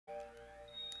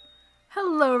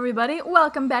Hello everybody,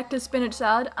 welcome back to Spinach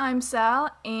Salad. I'm Sal,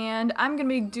 and I'm going to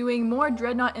be doing more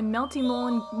Dreadnought and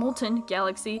Molten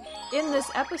Galaxy in this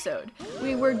episode.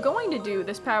 We were going to do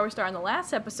this Power Star in the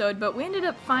last episode, but we ended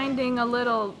up finding a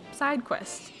little side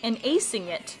quest and acing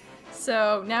it.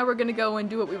 So now we're going to go and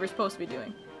do what we were supposed to be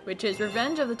doing, which is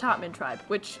Revenge of the Topman Tribe,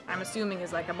 which I'm assuming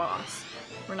is like a boss.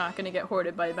 We're not going to get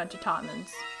hoarded by a bunch of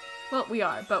Topmans. Well, we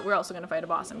are, but we're also going to fight a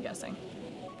boss, I'm guessing.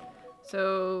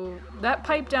 So, that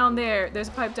pipe down there, there's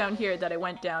a pipe down here that I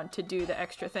went down to do the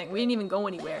extra thing. We didn't even go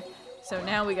anywhere, so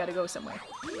now we gotta go somewhere.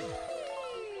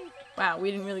 Wow,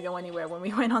 we didn't really go anywhere when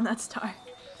we went on that star.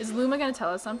 Is Luma gonna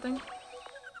tell us something?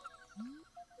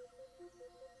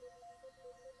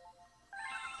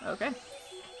 Okay.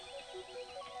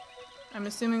 I'm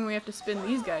assuming we have to spin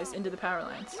these guys into the power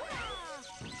lines.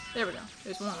 There we go,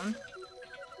 there's one.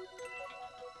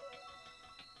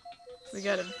 We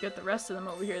gotta get the rest of them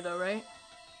over here though, right?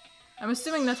 I'm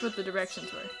assuming that's what the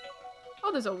directions were.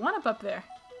 Oh, there's a 1-up up there.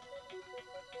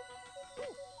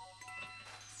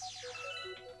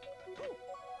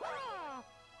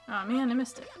 Aw, man, I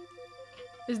missed it.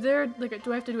 Is there, like,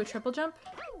 do I have to do a triple jump?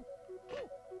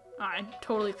 Oh, I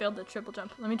totally failed the triple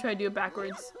jump. Let me try to do it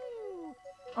backwards.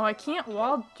 Oh, I can't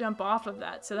wall jump off of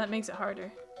that, so that makes it harder.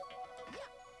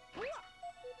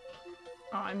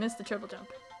 Oh, I missed the triple jump.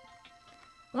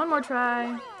 One more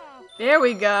try. There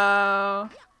we go.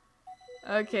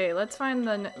 Okay, let's find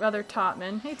the other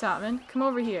Topman. Hey, Topman, come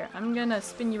over here. I'm gonna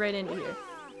spin you right into here.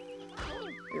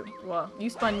 Ooh, well, you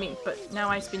spun me, but now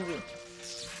I spin you.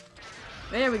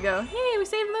 There we go. Hey, we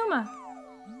saved Luma.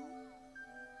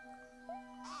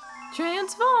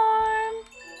 Transform!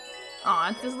 Aw,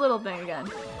 it's this little thing again.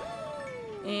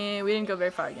 And we didn't go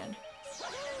very far again.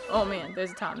 Oh man,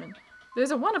 there's a Topman.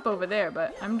 There's a 1-up over there,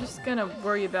 but I'm just gonna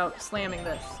worry about slamming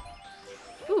this.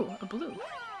 Ooh, a blue.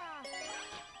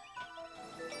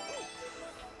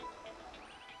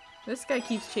 This guy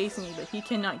keeps chasing me, but he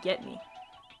cannot get me.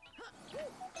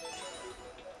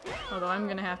 Although I'm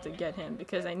gonna have to get him,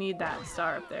 because I need that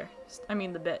star up there. I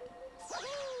mean the bit.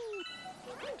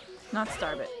 Not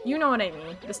star bit. You know what I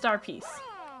mean. The star piece.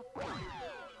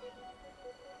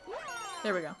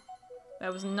 There we go.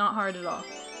 That was not hard at all.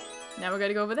 Now we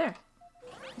gotta go over there.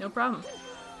 No problem.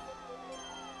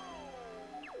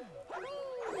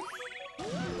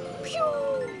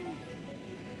 Pew!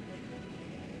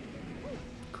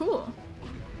 Cool.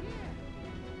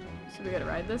 So we gotta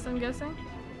ride this, I'm guessing?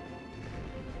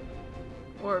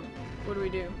 Or what do we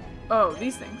do? Oh,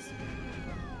 these things.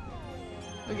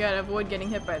 We gotta avoid getting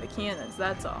hit by the cannons,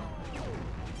 that's all.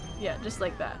 Yeah, just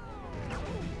like that.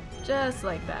 Just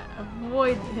like that.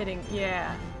 Avoid hitting,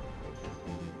 yeah.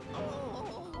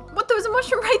 What? There was a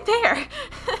mushroom right there!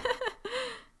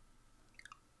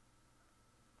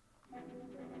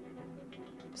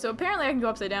 So apparently I can go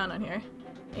upside down on here.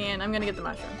 And I'm gonna get the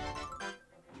mushroom.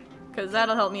 Because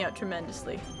that'll help me out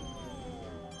tremendously.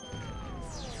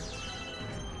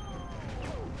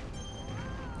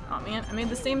 Oh man, I made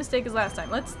the same mistake as last time.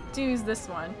 Let's do this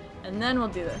one, and then we'll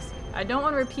do this. I don't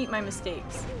want to repeat my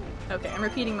mistakes. Okay, I'm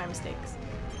repeating my mistakes.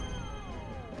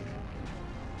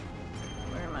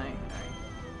 Where am I?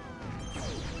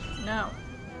 No.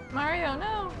 Mario,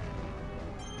 no!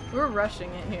 We're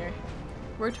rushing it here.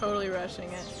 We're totally rushing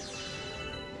it.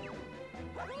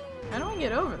 How do I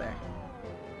get over there?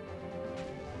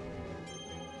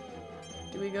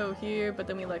 Do we go here, but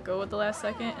then we let go at the last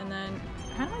second, and then...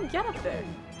 How do I get up there?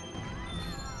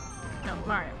 No,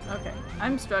 Mario. Okay.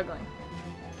 I'm struggling.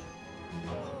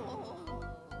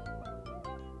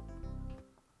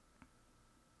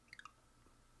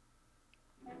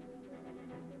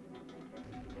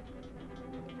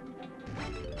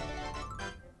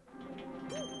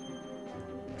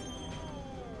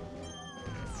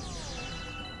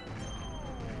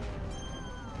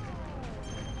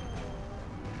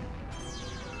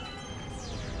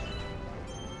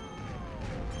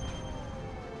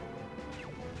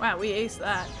 Wow, we aced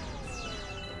that.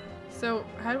 So,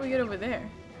 how do we get over there?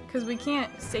 Because we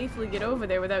can't safely get over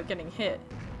there without getting hit.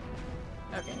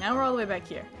 Okay, now we're all the way back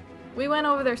here. We went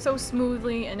over there so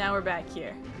smoothly, and now we're back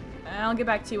here. And I'll get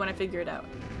back to you when I figure it out.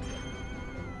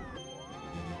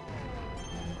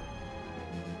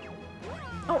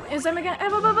 Oh, is that again?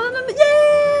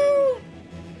 Yay!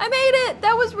 I made it!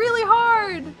 That was really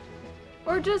hard!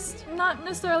 Or just not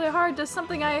necessarily hard, just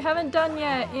something I haven't done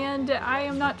yet, and I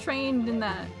am not trained in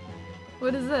that.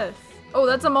 What is this? Oh,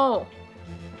 that's a mole.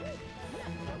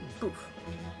 Oof.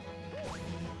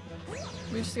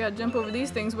 We just gotta jump over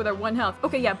these things with our 1 health.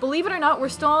 Okay, yeah, believe it or not, we're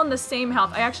still on the same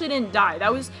health. I actually didn't die.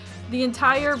 That was the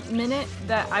entire minute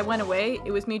that I went away,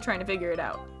 it was me trying to figure it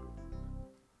out.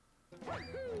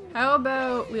 How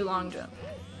about we long jump?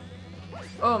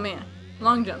 Oh man.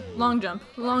 Long jump, long jump,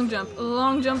 long jump,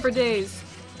 long jump for days.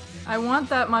 I want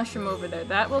that mushroom over there.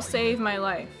 That will save my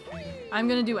life. I'm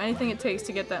gonna do anything it takes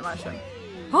to get that mushroom.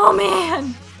 Oh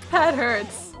man! That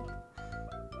hurts.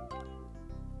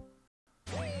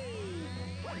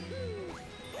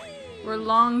 We're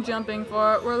long jumping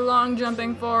for it. We're long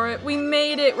jumping for it. We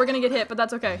made it! We're gonna get hit, but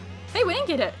that's okay. Hey, we didn't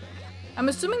get hit. I'm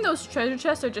assuming those treasure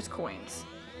chests are just coins.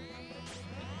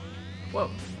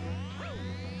 Whoa.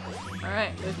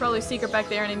 Alright, there's probably a secret back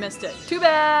there and I missed it. Too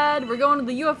bad! We're going to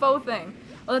the UFO thing.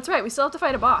 Oh, that's right, we still have to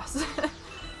fight a boss.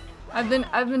 I've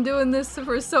been doing this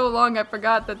for so long I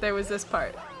forgot that there was this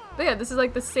part. But yeah, this is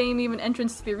like the same even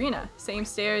entrance to the arena. Same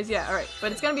stairs, yeah, alright.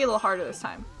 But it's gonna be a little harder this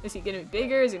time. Is he gonna be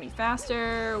bigger? Is he gonna be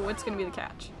faster? What's gonna be the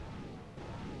catch?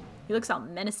 He looks all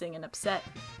menacing and upset.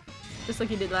 Just like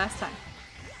he did last time.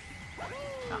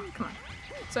 Oh, come on.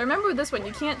 So I remember with this one,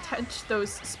 you can't touch those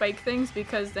spike things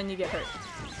because then you get hurt.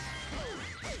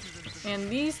 And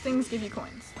these things give you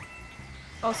coins.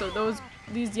 Also,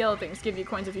 these yellow things give you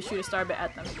coins if you shoot a starbit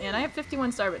at them. And I have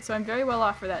 51 starbits, so I'm very well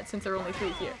off for that since there are only 3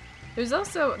 here. There's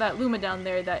also that Luma down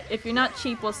there that, if you're not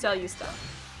cheap, will sell you stuff.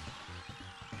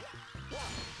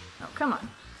 Oh, come on.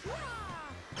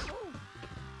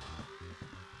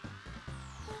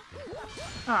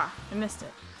 Ah, I missed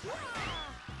it.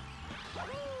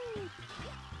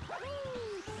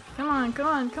 Come on, come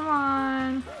on, come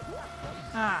on!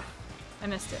 Ah, I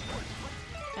missed it.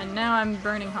 And now I'm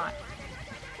burning hot.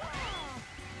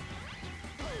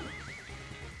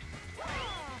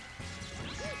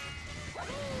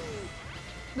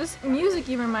 This music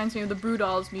even reminds me of the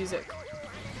Brewdolls music.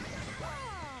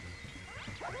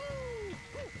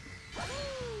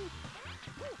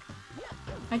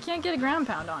 I can't get a ground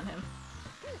pound on him.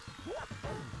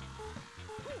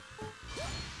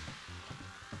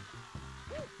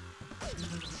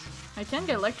 I can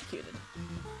get electrocuted.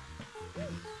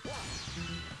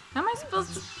 How am I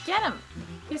supposed to get him?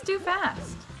 He's too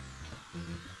fast.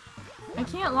 I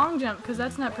can't long jump because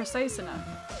that's not precise enough.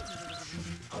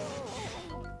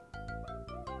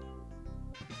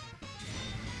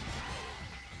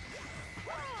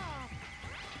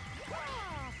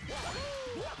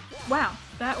 Wow,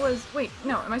 that was... Wait,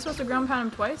 no, am I supposed to ground pound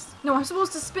him twice? No, I'm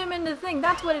supposed to spin him into the thing.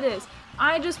 That's what it is.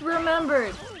 I just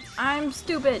remembered. I'm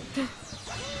stupid.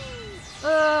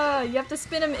 You have to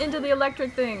spin him into the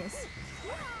electric things.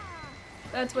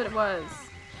 That's what it was.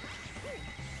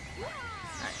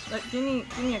 Alright, give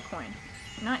me a coin.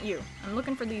 Not you. I'm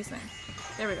looking for these things.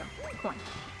 There we go. Coin.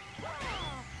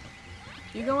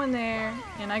 You go in there,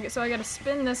 and so I gotta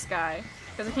spin this guy,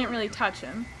 because I can't really touch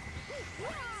him.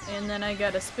 And then I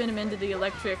gotta spin him into the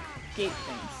electric gate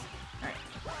things. Alright.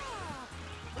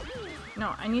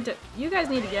 No, you guys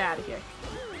need to get out of here.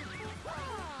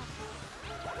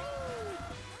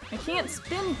 I can't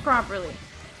spin properly.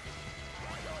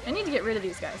 I need to get rid of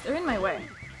these guys. They're in my way.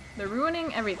 They're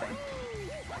ruining everything.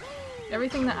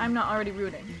 Everything that I'm not already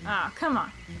ruining. Ah, come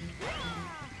on.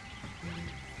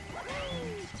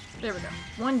 There we go.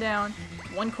 1 down,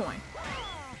 1 coin.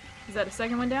 Is that a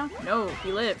second one down? No,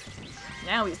 he lived.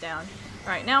 Now he's down.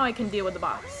 Alright, now I can deal with the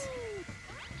boss.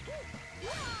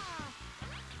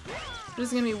 This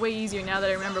is gonna be way easier now that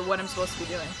I remember what I'm supposed to be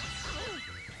doing.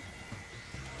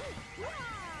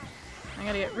 I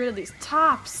gotta get rid of these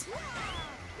tops!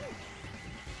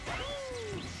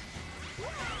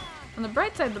 On the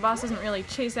bright side, the boss doesn't really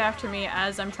chase after me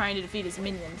as I'm trying to defeat his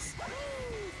minions.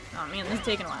 Oh man, this is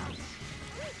taking a while.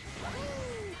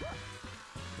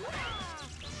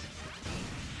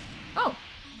 Oh!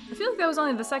 I feel like that was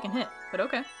only the second hit, but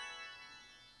okay.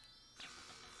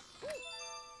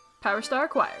 Power Star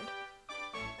acquired.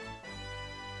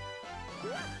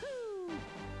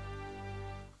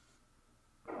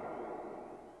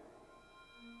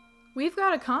 We've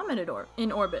got a comet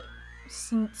in orbit.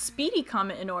 Speedy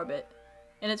comet in orbit.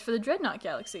 And it's for the Dreadnought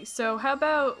Galaxy. So how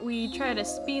about we try to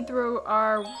speed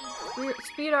our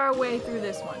way through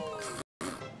this one.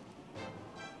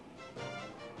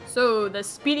 So the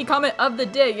speedy comet of the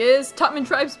day is Topman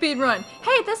Tribe Speedrun.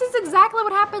 Hey, this is exactly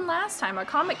what happened last time. A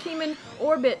comet came in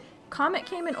orbit. Comet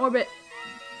came in orbit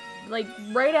like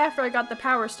right after I got the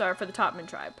Power Star for the Topman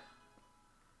Tribe.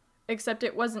 Except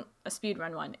it wasn't a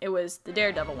speedrun one, it was the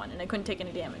Daredevil one, and I couldn't take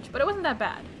any damage. But it wasn't that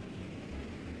bad.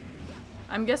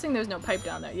 I'm guessing there's no pipe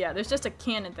down there. Yeah, there's just a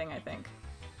cannon thing, I think.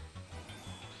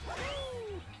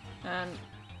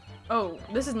 Oh,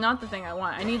 this is not the thing I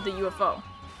want. I need the UFO.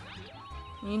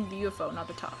 I need the UFO, not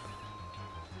the top.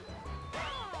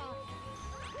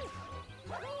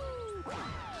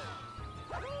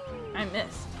 I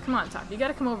missed. Come on, Top. You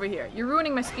gotta come over here. You're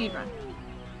ruining my speedrun.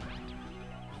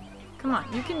 Come on,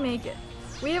 you can make it.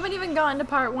 We haven't even gotten to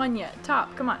part 1 yet.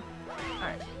 Top, come on.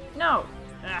 Alright. No!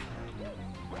 Ah.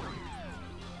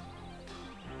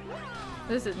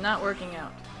 This is not working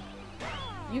out.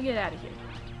 You get out of here.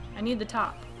 I need the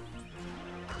top.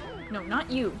 No, not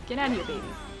you. Get out of here, baby.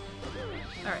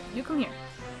 Alright, you come here.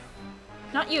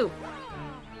 Not you!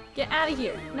 Get out of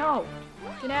here! No!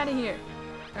 Get out of here!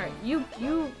 Alright, you,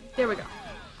 there we go.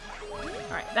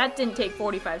 Alright, that didn't take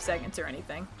 45 seconds or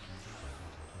anything.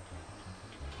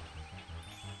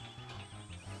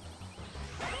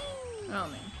 Oh,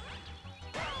 man.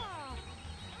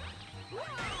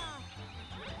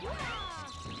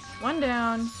 One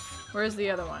down. Where's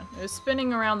the other one? It was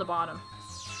spinning around the bottom.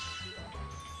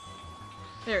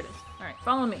 There it is. Alright,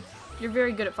 follow me. You're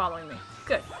very good at following me.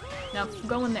 Good. Now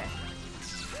go in there.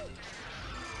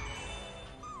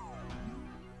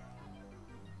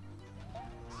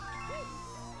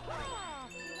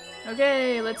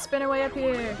 Okay, let's spin our way up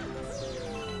here.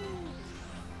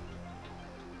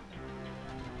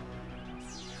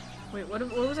 Wait, what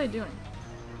was I doing?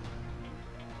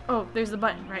 Oh, there's the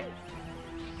button, right.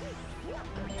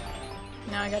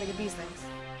 Now I gotta get these things.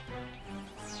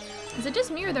 Is it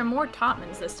just me or are there more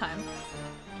Topmans this time?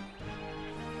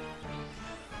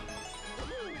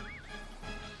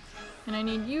 And I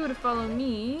need you to follow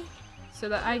me so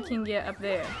that I can get up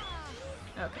there.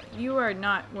 Okay, you are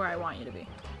not where I want you to be.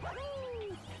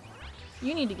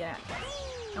 You need to get out.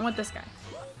 I want this guy.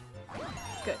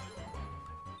 Good.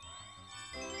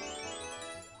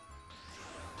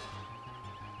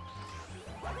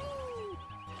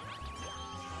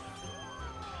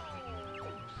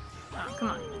 Oh, come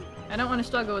on. I don't want to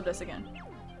struggle with this again.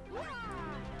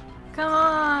 Come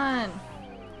on!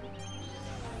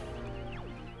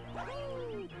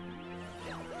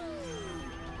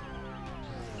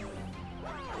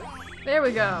 There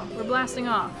we go. We're blasting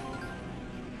off.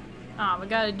 Ah, we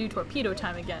gotta do torpedo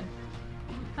time again.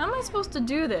 How am I supposed to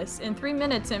do this in 3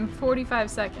 minutes and 45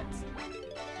 seconds?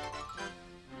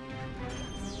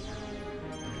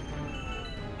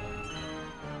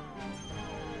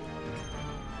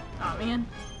 Aw, man.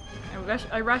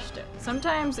 I rushed it.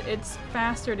 Sometimes it's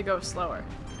faster to go slower.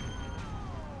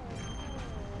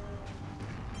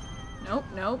 Nope,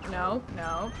 nope, nope,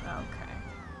 nope.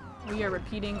 Okay. We are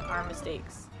repeating our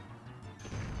mistakes.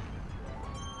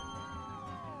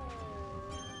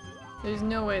 There's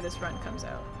no way this run comes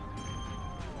out.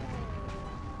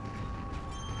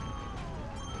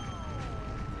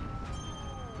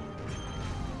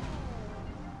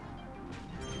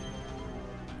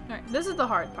 Alright, this is the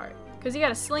hard part, because you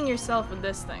gotta sling yourself with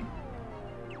this thing.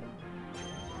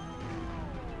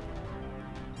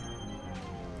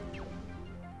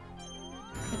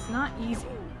 It's not easy.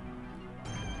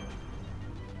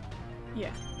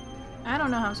 Yeah. I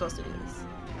don't know how I'm supposed to do this.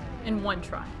 In one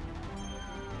try.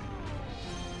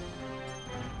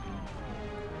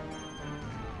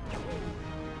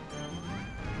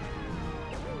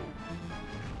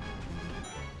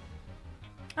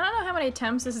 I don't know how many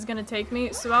attempts this is going to take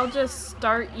me, so I'll just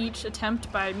start each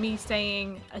attempt by me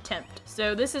saying attempt.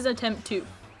 So this is attempt 2.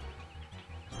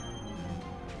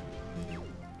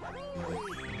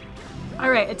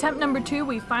 Alright, attempt number 2,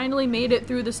 we finally made it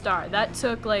through the star. That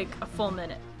took like a full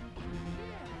minute.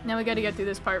 Now we gotta get through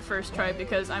this part first try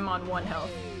because I'm on 1 health.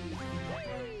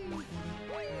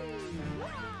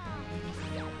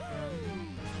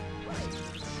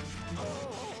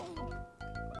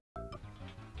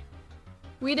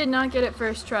 We did not get it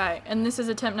first try, and this is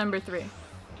attempt number 3.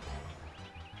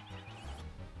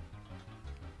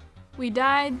 We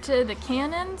died to the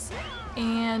cannons,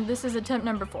 and this is attempt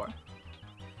number 4.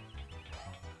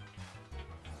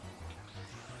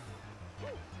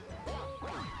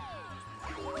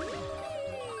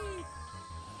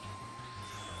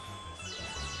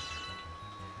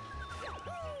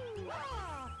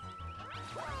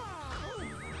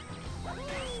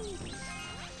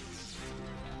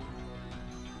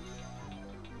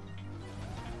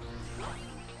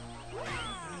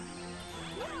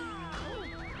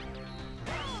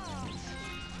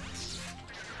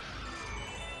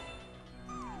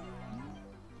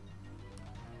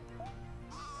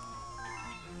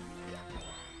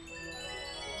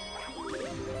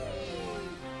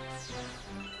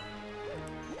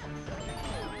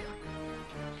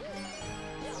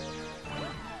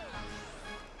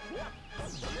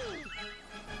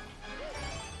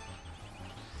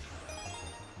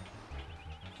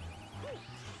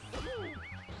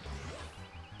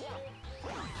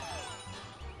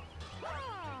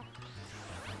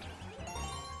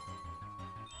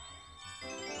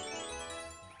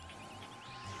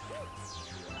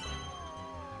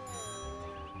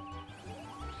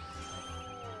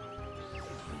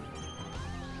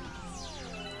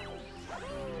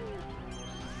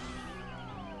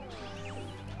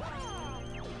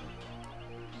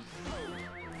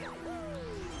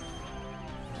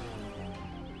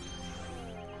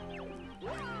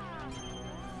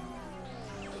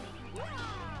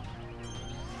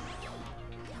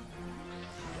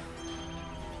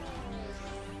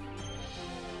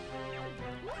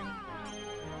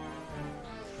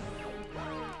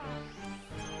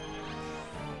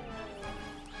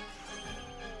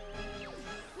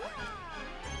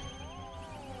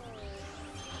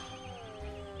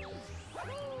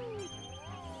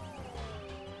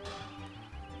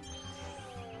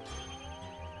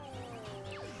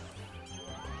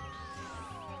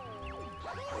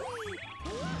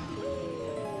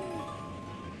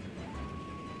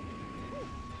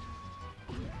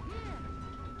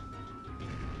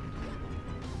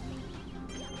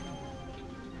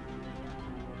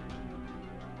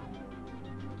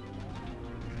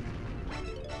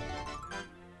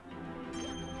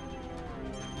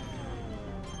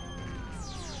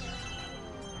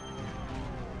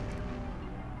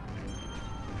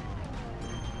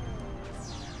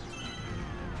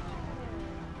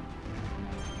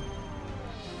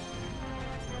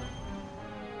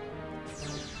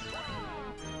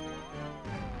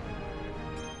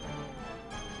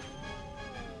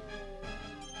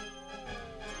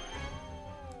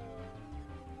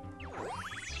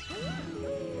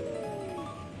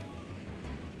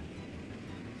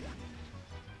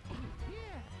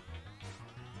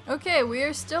 Okay, we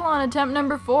are still on attempt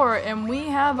number 4, and we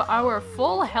have our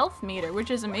full health meter, which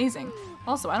is amazing.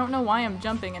 Also, I don't know why I'm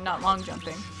jumping and not long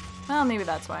jumping. Well, maybe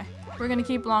that's why. We're gonna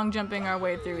keep long jumping our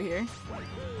way through here.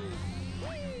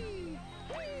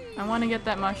 I want to get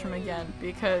that mushroom again,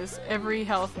 because every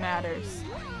health matters.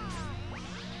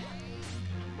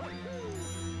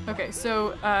 Okay,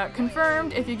 so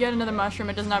confirmed, if you get another mushroom,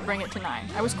 it does not bring it to 9.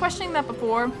 I was questioning that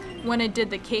before when it did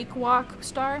the cakewalk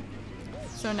star.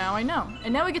 So now I know.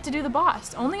 And now we get to do the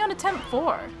boss, only on attempt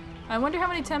 4. I wonder how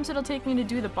many attempts it'll take me to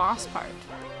do the boss part.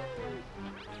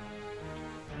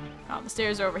 Oh, the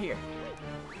stairs are over here.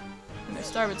 And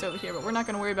there's Starbits over here, but we're not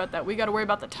going to worry about that. We got to worry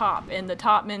about the top, and the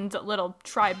Topman's little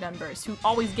tribe members who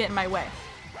always get in my way.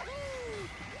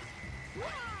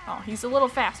 Oh, he's a little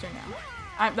faster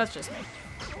now. That's just me.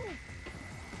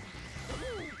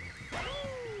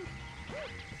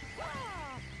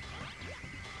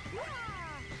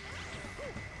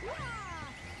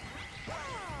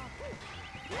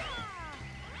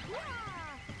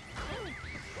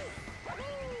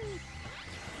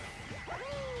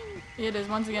 It is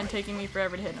once again taking me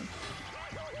forever to hit him.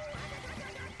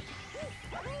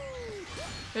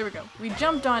 There we go. We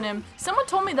jumped on him. Someone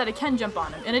told me that I can jump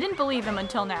on him, and I didn't believe him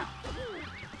until now.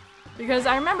 Because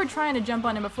I remember trying to jump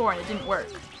on him before and it didn't work.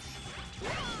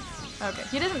 Okay,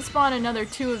 he doesn't spawn another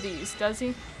 2 of these, does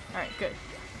he? Alright, good.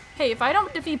 Hey, if I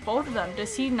don't defeat both of them,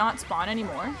 does he not spawn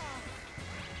anymore?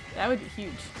 That would be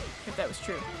huge, if that was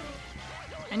true.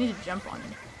 I need to jump on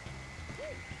him.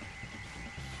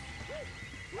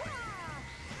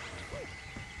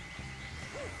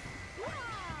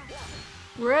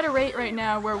 We're at a rate right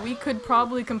now where we could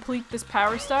probably complete this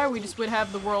power star, we just would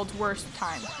have the world's worst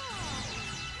time.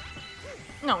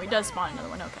 No, he does spawn another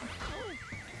one, okay.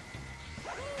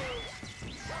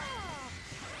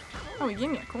 Oh, he gave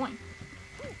me a coin.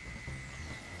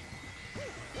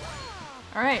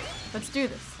 Alright, let's do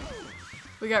this.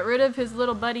 We got rid of his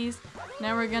little buddies,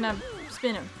 now we're gonna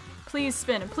spin him. Please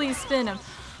spin him, please spin him.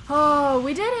 Oh,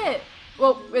 we did it!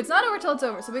 Well, it's not over till it's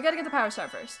over, so we gotta get the power star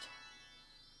first.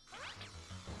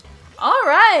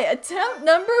 Alright, attempt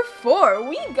number 4.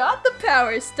 We got the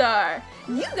power star.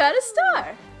 You got a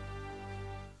star.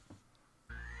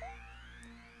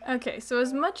 Okay, so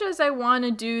as much as I want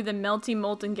to do the Melty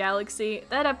Molten Galaxy,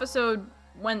 that episode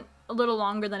went a little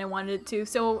longer than I wanted it to.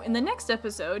 So in the next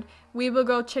episode, we will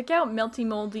go check out Melty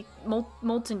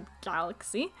Molten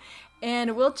Galaxy,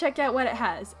 and we'll check out what it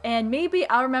has. And maybe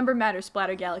I'll remember Matter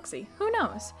Splatter Galaxy. Who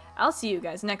knows? I'll see you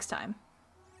guys next time.